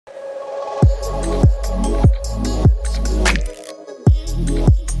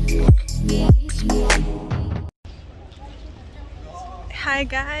Hi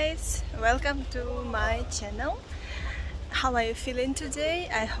guys, welcome to my channel. How are you feeling today?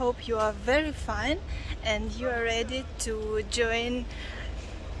 I hope you are very fine and you are ready to join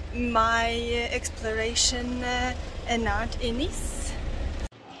my exploration and art in Nice.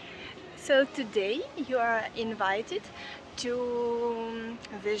 So today you are invited to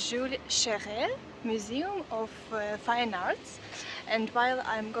the Jules Cherel Museum of Fine Arts, and while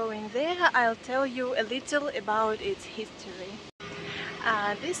I'm going there I'll tell you a little about its history.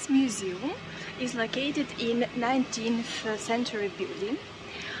 This museum is located in 19th century building,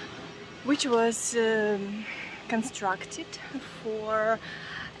 which was constructed for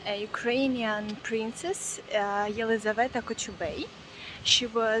a Ukrainian princess, Yelizaveta Kochubey. She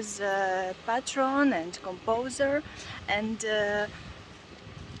was a patron and composer, and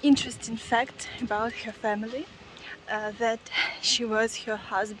interesting fact about her family, that she was her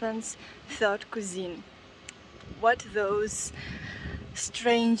husband's third cousin. What those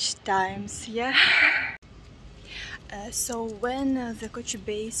strange times, yeah? So when the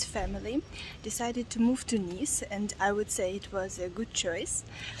Kochubey's family decided to move to Nice, and I would say it was a good choice,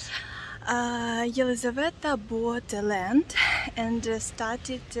 Yelizaveta bought land and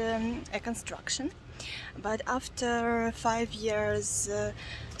started a construction. But after 5 years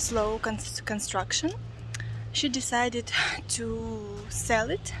slow construction, she decided to sell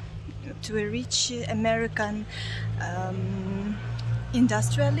it to a rich American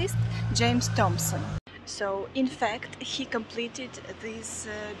industrialist, James Thompson. So in fact he completed this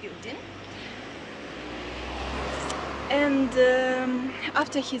building, and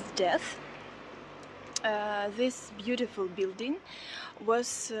after his death this beautiful building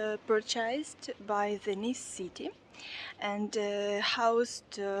was purchased by the Nice city and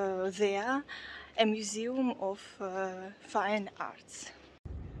housed there a museum of fine arts.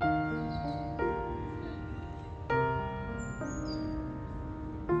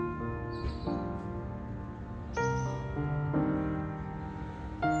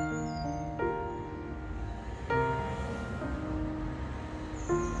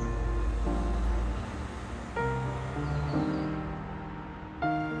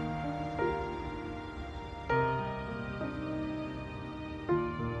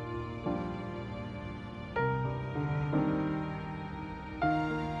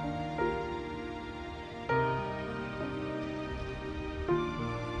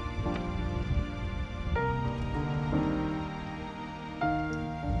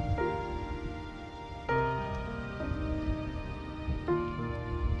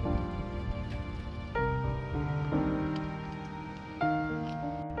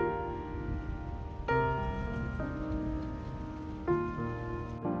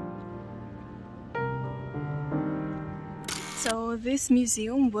 So this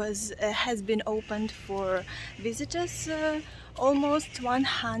museum has been opened for visitors almost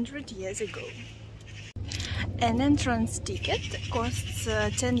 100 years ago. An entrance ticket costs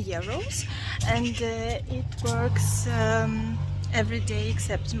 10 euros, and it works every day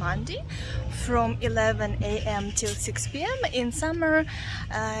except Monday from 11 AM till 6 PM. In summer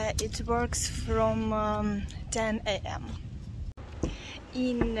it works from 10 AM.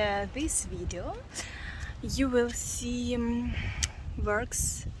 In this video you will see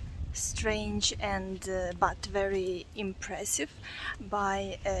works strange and but very impressive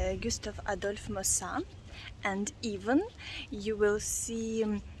by Gustave-Adolphe Mossa, and even you will see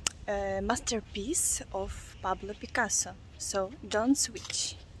a masterpiece of Pablo Picasso, so don't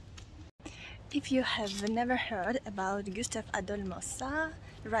switch. If you have never heard about Gustave-Adolphe Mossa,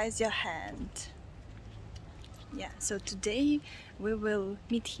 raise your hand. Yeah, so today we will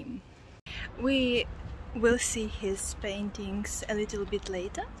meet him. We'll see his paintings a little bit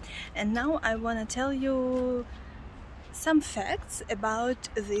later, and now I want to tell you some facts about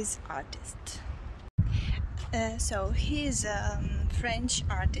this artist. So he is a French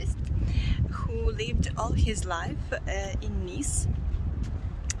artist who lived all his life in Nice,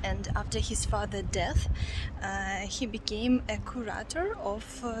 and after his father's death he became a curator of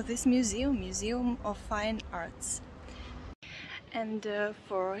this museum of fine arts. And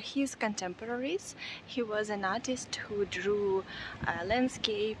for his contemporaries, he was an artist who drew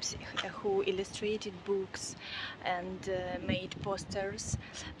landscapes, who illustrated books and made posters,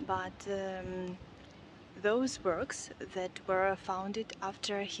 but those works that were founded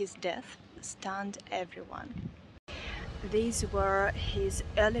after his death stunned everyone. These were his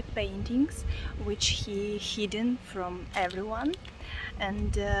early paintings, which he hidden from everyone,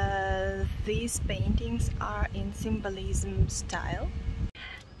 and these paintings are in symbolism style.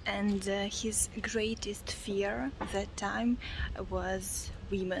 And his greatest fear that time was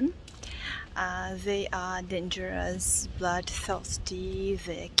women. They are dangerous, bloodthirsty,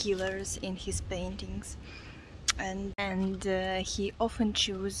 the killers in his paintings. And he often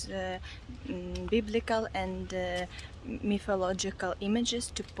chose biblical and mythological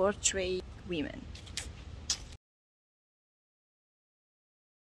images to portray women.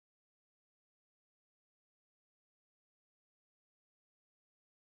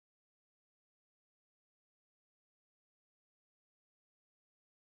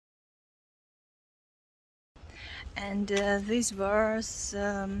 And this was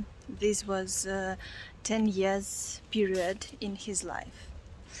 10 years period in his life.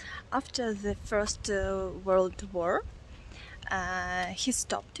 After the First World War, he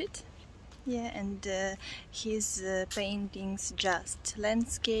stopped it. Yeah, and his paintings just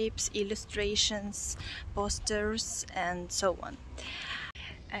landscapes, illustrations, posters, and so on.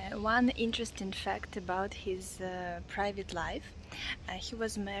 One interesting fact about his private life: he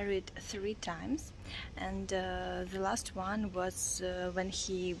was married 3 times, and the last one was when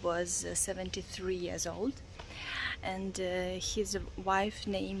he was 73 years old, and his wife's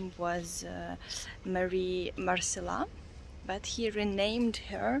name was Marie Marcella, but he renamed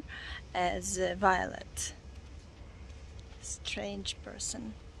her as Violet. Strange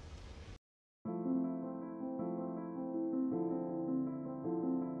person.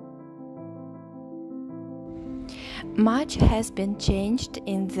 Much has been changed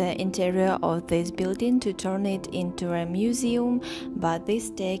in the interior of this building to turn it into a museum, but this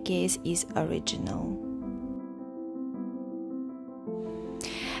staircase is original.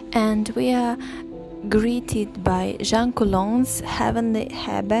 And we are greeted by Jean Coulon's heavenly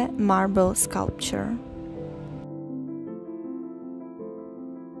Hébé marble sculpture.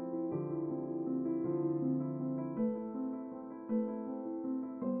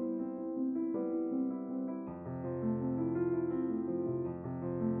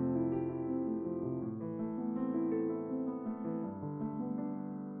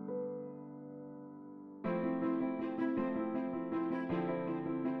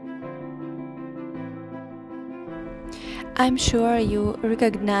 I'm sure you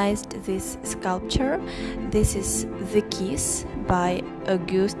recognized this sculpture. This is The Kiss by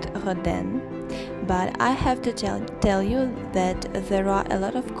Auguste Rodin. But I have to tell you that there are a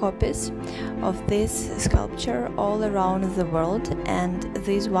lot of copies of this sculpture all around the world, and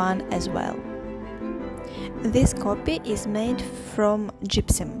this one as well. This copy is made from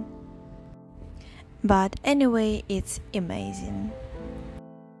gypsum. But anyway, it's amazing.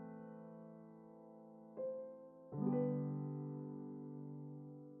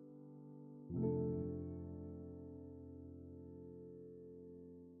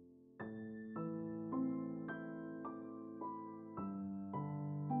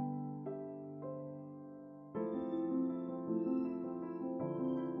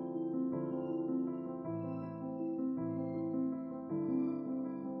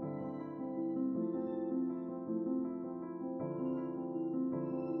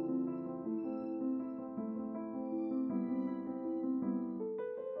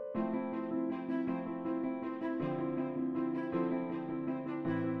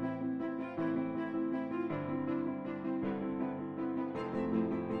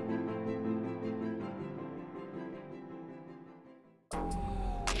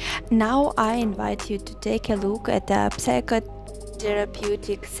 Now I invite you to take a look at a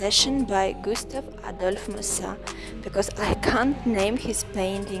psychotherapeutic session by Gustave-Adolphe Mossa, because I can't name his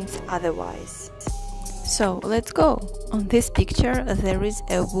paintings otherwise. So let's go! On this picture there is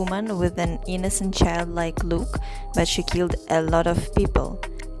a woman with an innocent childlike look, but she killed a lot of people.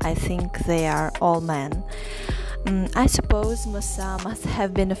 I think they are all men. I suppose Mossa must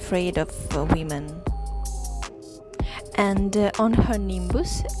have been afraid of women. And on her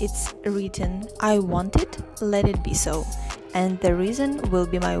nimbus it's written, "I want it, let it be so, and the reason will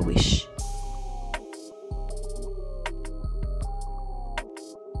be my wish."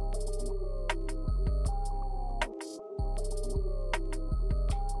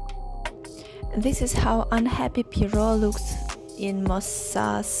 This is how unhappy Pierro looks in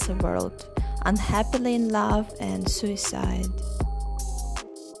Mossa's world, unhappily in love and suicide.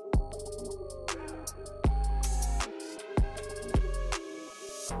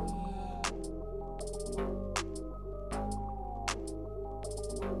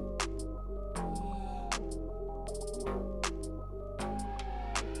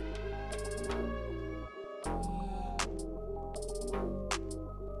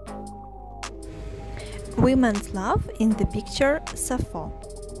 Women's love in the picture Sapho.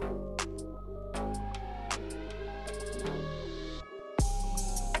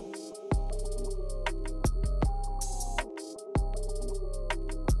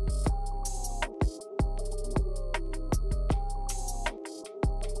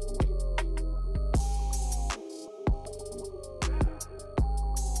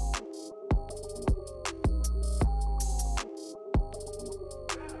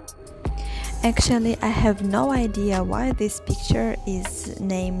 Actually, I have no idea why this picture is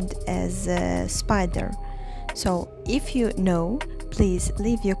named as a spider. So, if you know, please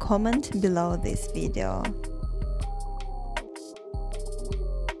leave your comment below this video.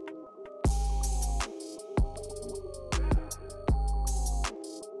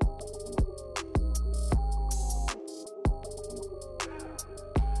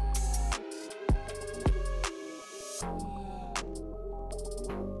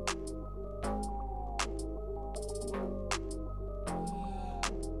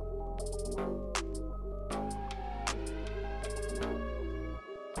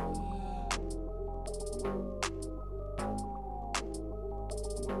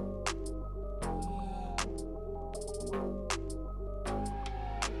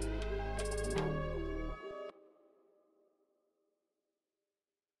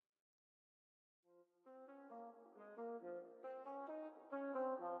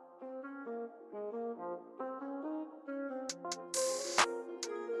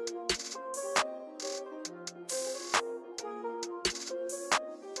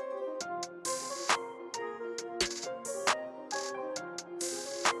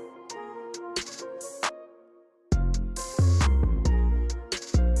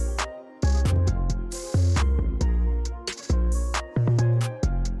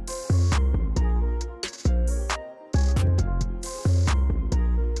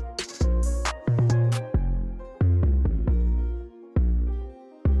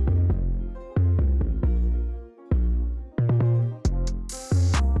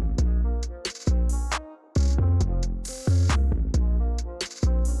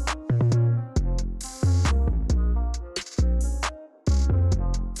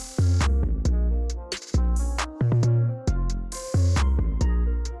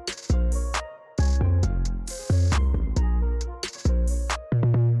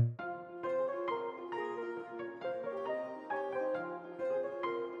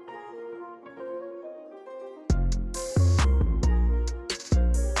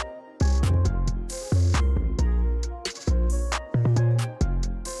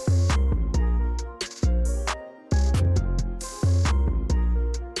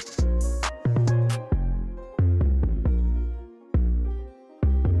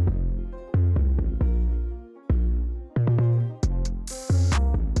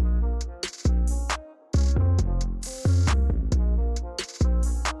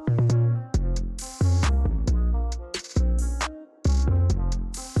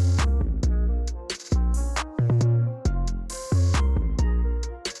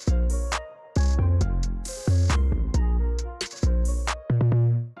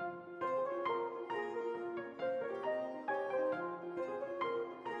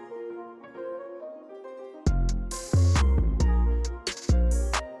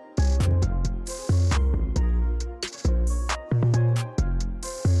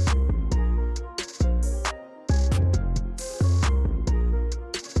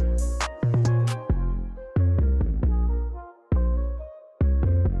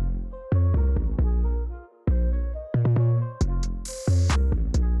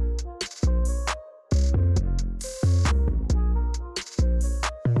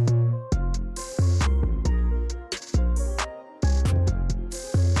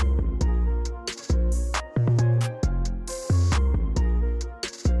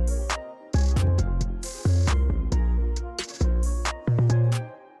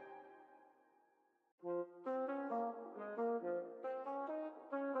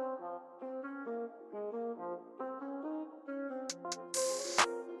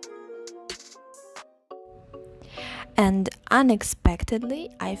 And unexpectedly,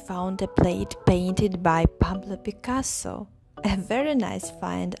 I found a plate painted by Pablo Picasso. A very nice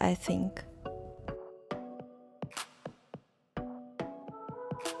find, I think.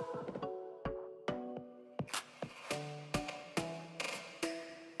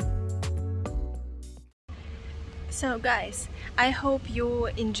 So guys, I hope you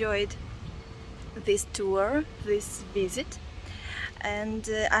enjoyed this tour, this visit. And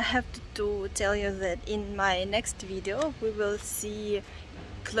I have to tell you that in my next video we will see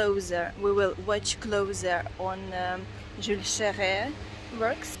closer, we will watch closer on Jules Chéret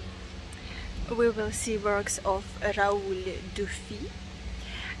works. We will see works of Raoul Dufy,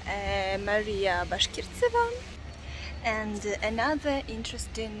 Maria Bashkirtseva, and another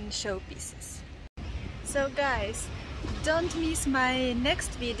interesting showpieces. So guys, don't miss my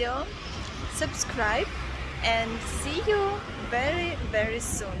next video, subscribe, and see you very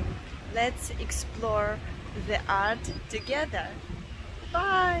soon. Let's explore the art together.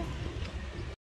 Bye!